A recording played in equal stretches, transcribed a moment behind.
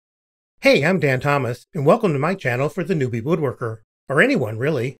Hey, I'm Dan Thomas, and welcome to my channel for the Newbie Woodworker. Or anyone,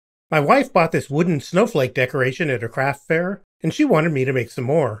 really. My wife bought this wooden snowflake decoration at a craft fair, and she wanted me to make some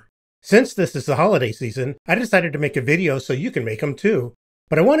more. Since this is the holiday season, I decided to make a video so you can make them too.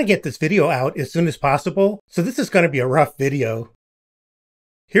 But I want to get this video out as soon as possible, so this is going to be a rough video.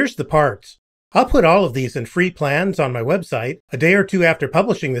 Here's the parts. I'll put all of these in free plans on my website a day or two after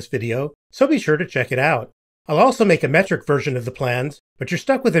publishing this video, so be sure to check it out. I'll also make a metric version of the plans, but you're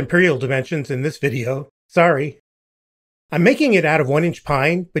stuck with imperial dimensions in this video. Sorry. I'm making it out of 1-inch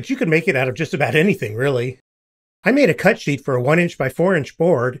pine, but you can make it out of just about anything, really. I made a cut sheet for a 1-inch by 4-inch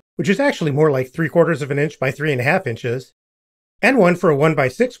board, which is actually more like 3/4 of an inch by 3.5 inches, and one for a 1 by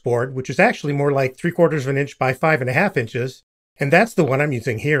 6 board, which is actually more like 3/4 of an inch by 5.5 inches, and that's the one I'm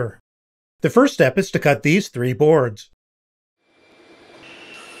using here. The first step is to cut these 3 boards.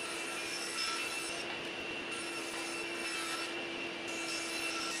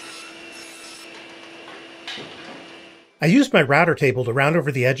 I used my router table to round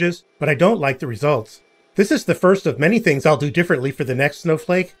over the edges, but I don't like the results. This is the first of many things I'll do differently for the next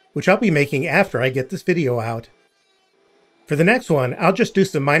snowflake, which I'll be making after I get this video out. For the next one, I'll just do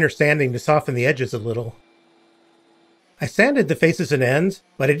some minor sanding to soften the edges a little. I sanded the faces and ends,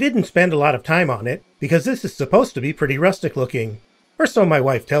 but I didn't spend a lot of time on it, because this is supposed to be pretty rustic looking, or so my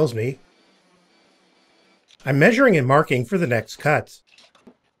wife tells me. I'm measuring and marking for the next cuts.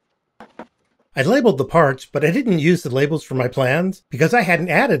 I labeled the parts, but I didn't use the labels for my plans because I hadn't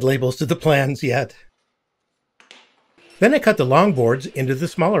added labels to the plans yet. Then I cut the long boards into the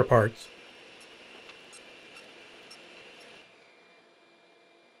smaller parts.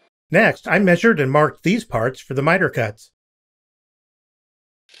 Next, I measured and marked these parts for the miter cuts.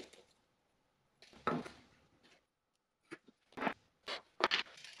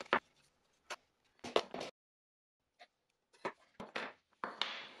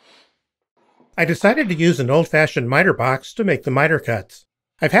 I decided to use an old-fashioned miter box to make the miter cuts.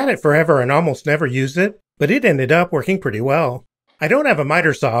 I've had it forever and almost never used it, but it ended up working pretty well. I don't have a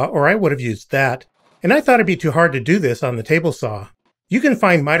miter saw, or I would have used that, and I thought it'd be too hard to do this on the table saw. You can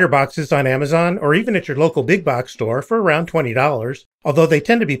find miter boxes on Amazon or even at your local big box store for around $20, although they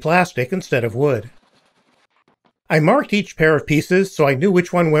tend to be plastic instead of wood. I marked each pair of pieces so I knew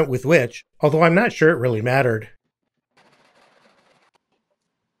which one went with which, although I'm not sure it really mattered.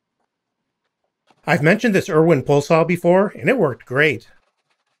 I've mentioned this Irwin pull saw before, and it worked great.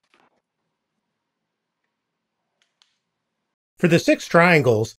 For the 6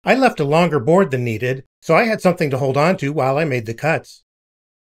 triangles, I left a longer board than needed, so I had something to hold on to while I made the cuts.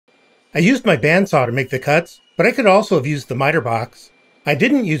 I used my bandsaw to make the cuts, but I could also have used the miter box. I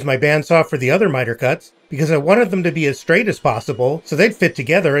didn't use my bandsaw for the other miter cuts because I wanted them to be as straight as possible so they'd fit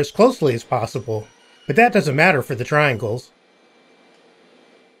together as closely as possible. But that doesn't matter for the triangles.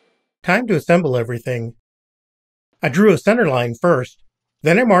 Time to assemble everything. I drew a center line first,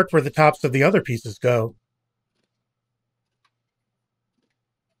 then I marked where the tops of the other pieces go.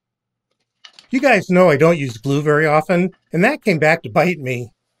 You guys know I don't use glue very often, and that came back to bite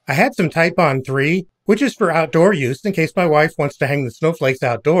me. I had some Titebond 3, which is for outdoor use in case my wife wants to hang the snowflakes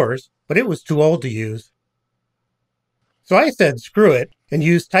outdoors, but it was too old to use. So I said screw it, and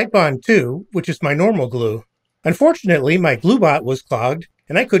used Titebond 2, which is my normal glue. Unfortunately, my glue bot was clogged,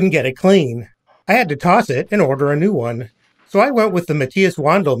 and I couldn't get it clean. I had to toss it and order a new one. So I went with the Matthias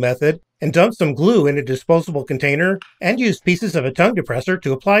Wandel method and dumped some glue in a disposable container and used pieces of a tongue depressor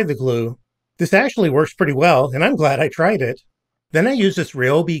to apply the glue. This actually works pretty well, and I'm glad I tried it. Then I used this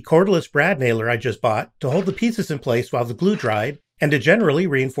Ryobi cordless brad nailer I just bought to hold the pieces in place while the glue dried and to generally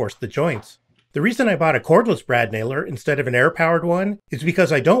reinforce the joints. The reason I bought a cordless brad nailer instead of an air-powered one is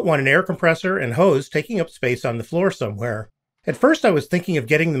because I don't want an air compressor and hose taking up space on the floor somewhere. At first I was thinking of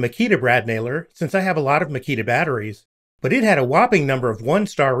getting the Makita brad nailer since I have a lot of Makita batteries, but it had a whopping number of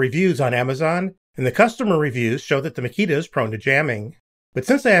 1-star reviews on Amazon, and the customer reviews show that the Makita is prone to jamming. But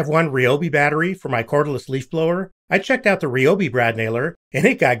since I have one Ryobi battery for my cordless leaf blower, I checked out the Ryobi brad nailer, and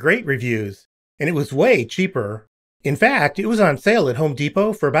it got great reviews. And it was way cheaper. In fact, it was on sale at Home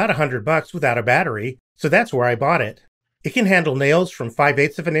Depot for about $100 without a battery, so that's where I bought it. It can handle nails from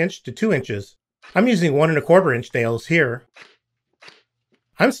 5/8 of an inch to 2 inches. I'm using 1 1/4 inch nails here.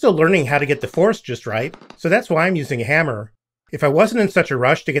 I'm still learning how to get the force just right, so that's why I'm using a hammer. If I wasn't in such a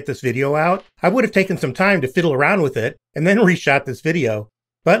rush to get this video out, I would have taken some time to fiddle around with it and then reshot this video.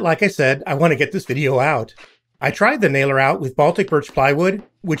 But like I said, I want to get this video out. I tried the nailer out with Baltic birch plywood,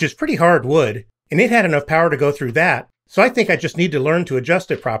 which is pretty hard wood, and it had enough power to go through that, so I think I just need to learn to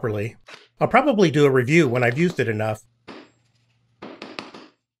adjust it properly. I'll probably do a review when I've used it enough.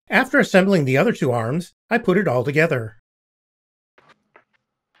 After assembling the other 2 arms, I put it all together.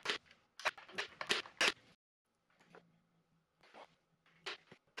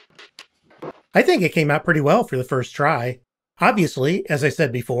 I think it came out pretty well for the first try. Obviously, as I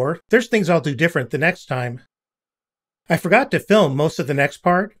said before, there's things I'll do different the next time. I forgot to film most of the next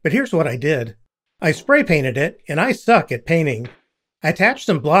part, but here's what I did. I spray painted it, and I suck at painting. I attached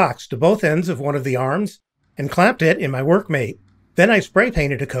some blocks to both ends of one of the arms and clamped it in my workmate. Then I spray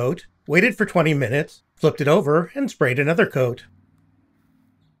painted a coat, waited for 20 minutes, flipped it over, and sprayed another coat.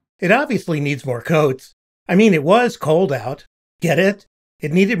 It obviously needs more coats. I mean, it was cold out. Get it?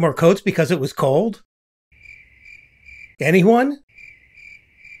 It needed more coats because it was cold? Anyone?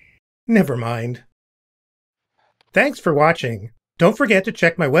 Never mind. Thanks for watching. Don't forget to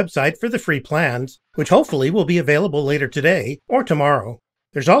check my website for the free plans, which hopefully will be available later today or tomorrow.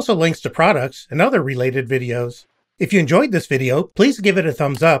 There's also links to products and other related videos. If you enjoyed this video, please give it a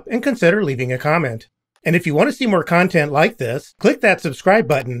thumbs up and consider leaving a comment. And if you want to see more content like this, click that subscribe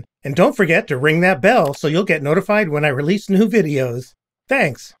button and don't forget to ring that bell so you'll get notified when I release new videos.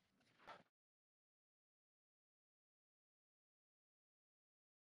 Thanks!